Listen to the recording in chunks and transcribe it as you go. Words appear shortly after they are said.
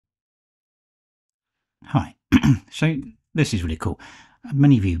Hi. So this is really cool.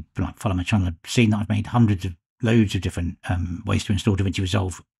 Many of you follow my channel have seen that I've made loads of different ways to install DaVinci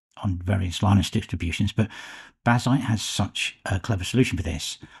Resolve on various Linux distributions, but Bazzite has such a clever solution for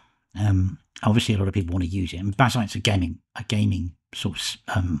this. Obviously, a lot of people want to use it, and Bazzite's a gaming sort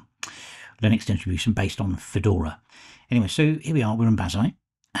of Linux distribution based on Fedora. Anyway, so here we are. We're in Bazzite,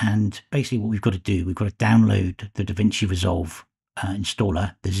 and basically, what we've got to do, we've got to download the DaVinci Resolve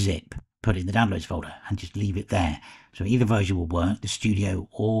installer, the zip. Put it in the downloads folder and just leave it there. So either version will work, the studio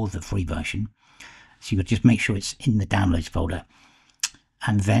or the free version. So you've got to just make sure it's in the downloads folder.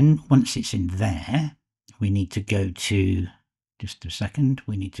 And then once it's in there, we need to go to, just a second,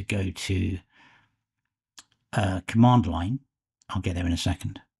 we need to go to command line. I'll get there in a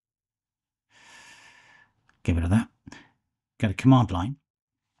second. Get rid of that. Go to command line.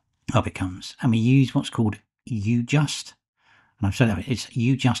 Up it comes. And we use what's called Ujust. And I've said that it's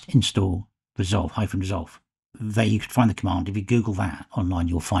Ujust install resolve -resolve. There you can find the command. If you Google that online,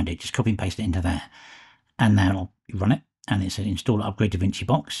 you'll find it. Just copy and paste it into there. And then I'll run it. And it's an install upgrade DaVinci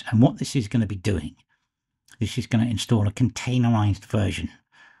box. And what this is going to be doing, this is going to install a containerized version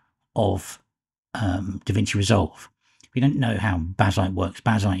of DaVinci Resolve. If you don't know how Bazzite works,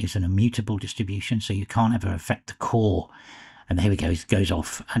 Bazzite is an immutable distribution, so you can't ever affect the core. And here we go, it goes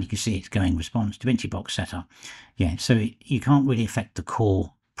off, and you can see it's going response, DaVinci box setup. Yeah, so you can't really affect the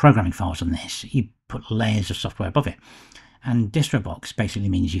core programming files on this. You put layers of software above it. And Distrobox basically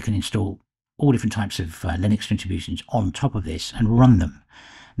means you can install all different types of Linux distributions on top of this and run them.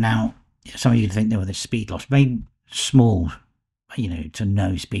 Now, some of you think, there's speed loss, very small, to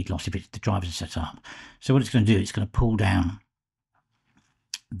no speed loss if the drivers are set up. So what it's going to do, it's going to pull down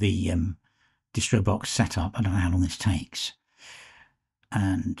the Distrobox setup. I don't know how long this takes.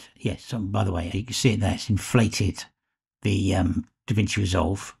 And yes, so by the way, you can see it there. It's inflated the DaVinci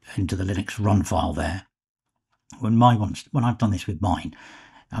Resolve into the Linux run file there. When I've done this with mine,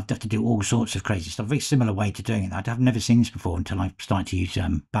 I've had to do all sorts of crazy stuff. A very similar way to doing it. I've never seen this before until I started to use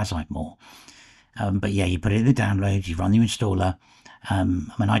Bazzite more. But yeah, you put it in the downloads, you run the installer.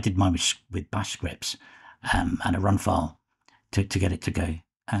 I did mine with bash scripts and a run file to get it to go.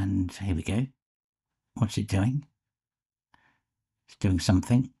 And here we go. What's it doing? It's doing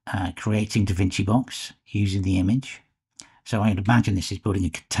something, creating DaVinci box using the image. So I would imagine this is building a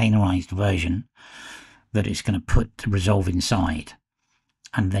containerized version that it's going to put the Resolve inside.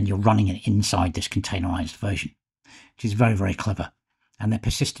 And then you're running it inside this containerized version, which is very, very clever. And they're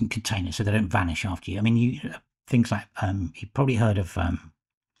persistent containers, so they don't vanish after you. Things like, you've probably heard of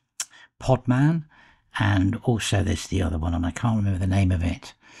Podman, and also there's the other one, and I can't remember the name of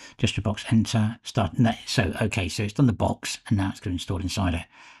it. Distrobox, enter, start. So it's done the box, and now it's going to install inside it.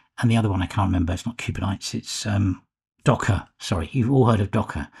 And the other one I can't remember. It's not Kubernetes. It's Docker. Sorry, you've all heard of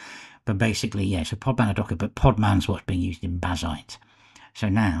Docker, but basically, yeah. So Podman or Docker, but Podman's what's being used in Bazzite. So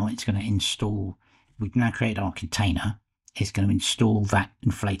now it's going to install. We've now created our container. It's going to install that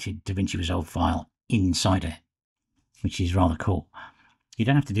inflated DaVinci Resolve file inside it, which is rather cool. You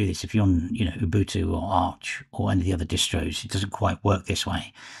don't have to do this if you're on, Ubuntu or Arch or any of the other distros. It doesn't quite work this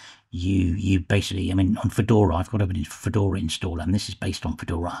way. You basically, on Fedora, I've got a Fedora installer, and this is based on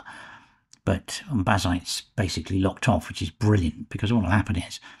Fedora. But on Bazzite, it's basically locked off, which is brilliant, because what will happen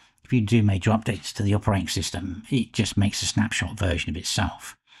is, if you do major updates to the operating system, it just makes a snapshot version of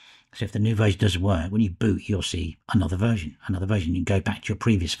itself. So if the new version doesn't work, when you boot, you'll see another version. You can go back to your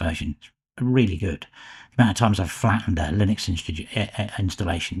previous version. It's really good. The amount of times I've flattened a Linux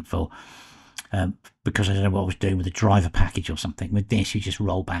installation for because I don't know what I was doing with a driver package or something. With this, you just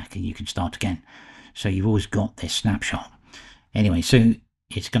roll back and you can start again. So you've always got this snapshot. Anyway, so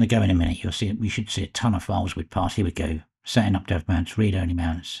it's going to go in a minute. You'll see. We should see a ton of files with pass. Here we go. Setting up dev mounts, read-only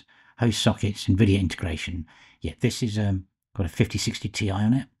mounts, host sockets, NVIDIA integration. Yeah, this is got a 5060 Ti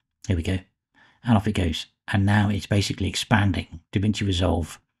on it. Here we go. And off it goes. And now it's basically expanding DaVinci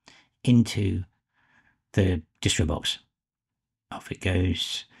Resolve into the distro box. Off it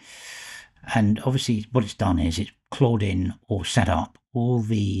goes. And obviously what it's done is it's clawed in or set up all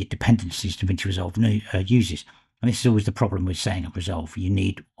the dependencies DaVinci Resolve uses. And this is always the problem with setting up Resolve. You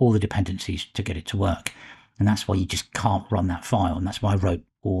need all the dependencies to get it to work. And that's why you just can't run that file. And that's why I wrote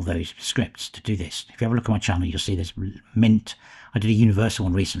all those scripts to do this. If you have a look at my channel, you'll see there's Mint. I did a universal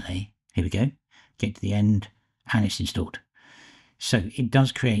one recently. Here we go. Get to the end, and it's installed. So it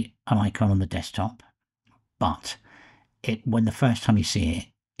does create an icon on the desktop, but when the first time you see it,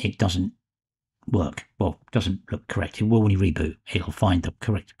 it doesn't work. Well, it doesn't look correct. It will when you reboot. It'll find the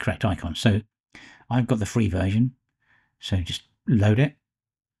correct icon. So I've got the free version. So just load it.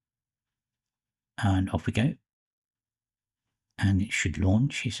 And off we go. And it should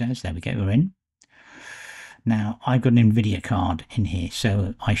launch, he says. There we go, we're in. Now, I've got an NVIDIA card in here,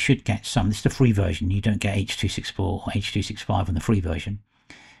 so I should get some. This is the free version. You don't get H.264 or H.265 on the free version.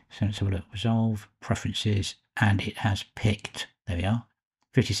 So let's have a look. Resolve, preferences, and it has picked, there we are,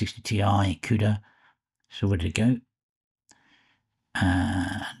 5060 Ti, CUDA. So ready to go.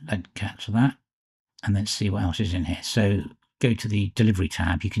 Then cancel that. And then see what else is in here. So go to the delivery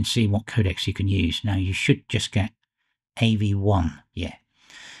tab. You can see what codecs you can use. Now, you should just get AV1. Yeah,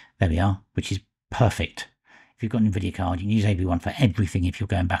 there we are, which is perfect. If you've got an NVIDIA card, you can use AV1 for everything if you're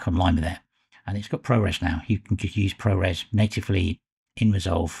going back online with it. And it's got ProRes now. You can just use ProRes natively in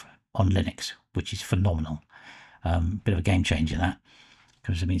Resolve on Linux, which is phenomenal. Bit of a game changer, that.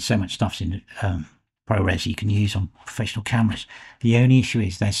 Because, I mean, so much stuff's in ProRes you can use on professional cameras. The only issue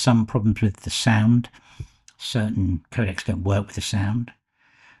is there's some problems with the sound. Certain codecs don't work with the sound.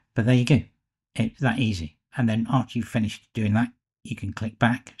 But there you go. It's that easy. And then after you've finished doing that, you can click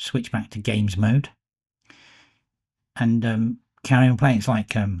back, switch back to games mode, and carry on playing. It's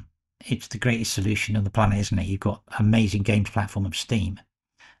like it's the greatest solution on the planet, isn't it? You've got amazing games platform of Steam,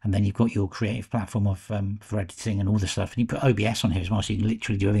 and then you've got your creative platform of for editing and all the stuff. And you put OBS on here as well, so you can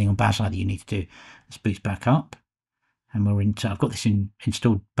literally do everything on Bazzite that you need to do. Let's boost back up, and we're into. I've got this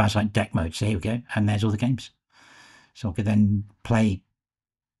installed Bazzite deck mode. So here we go, and there's all the games. So I could then play,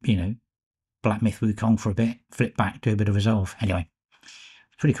 you know, Black Myth Wukong for a bit, flip back, do a bit of Resolve. Anyway,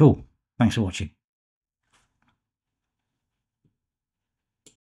 it's pretty cool. Thanks for watching.